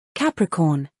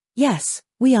Capricorn, yes,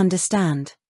 we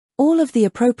understand. All of the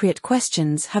appropriate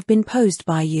questions have been posed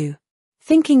by you.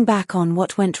 Thinking back on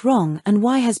what went wrong and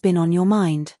why has been on your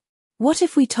mind. What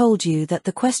if we told you that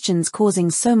the questions causing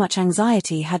so much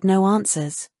anxiety had no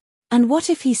answers? And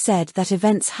what if he said that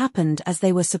events happened as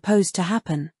they were supposed to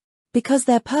happen? Because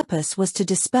their purpose was to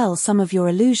dispel some of your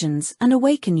illusions and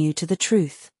awaken you to the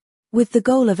truth. With the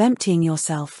goal of emptying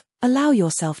yourself, allow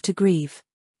yourself to grieve.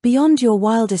 Beyond your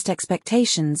wildest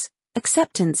expectations,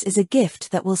 acceptance is a gift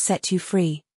that will set you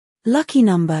free. Lucky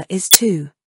number is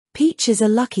 2. Peach is a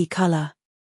lucky color.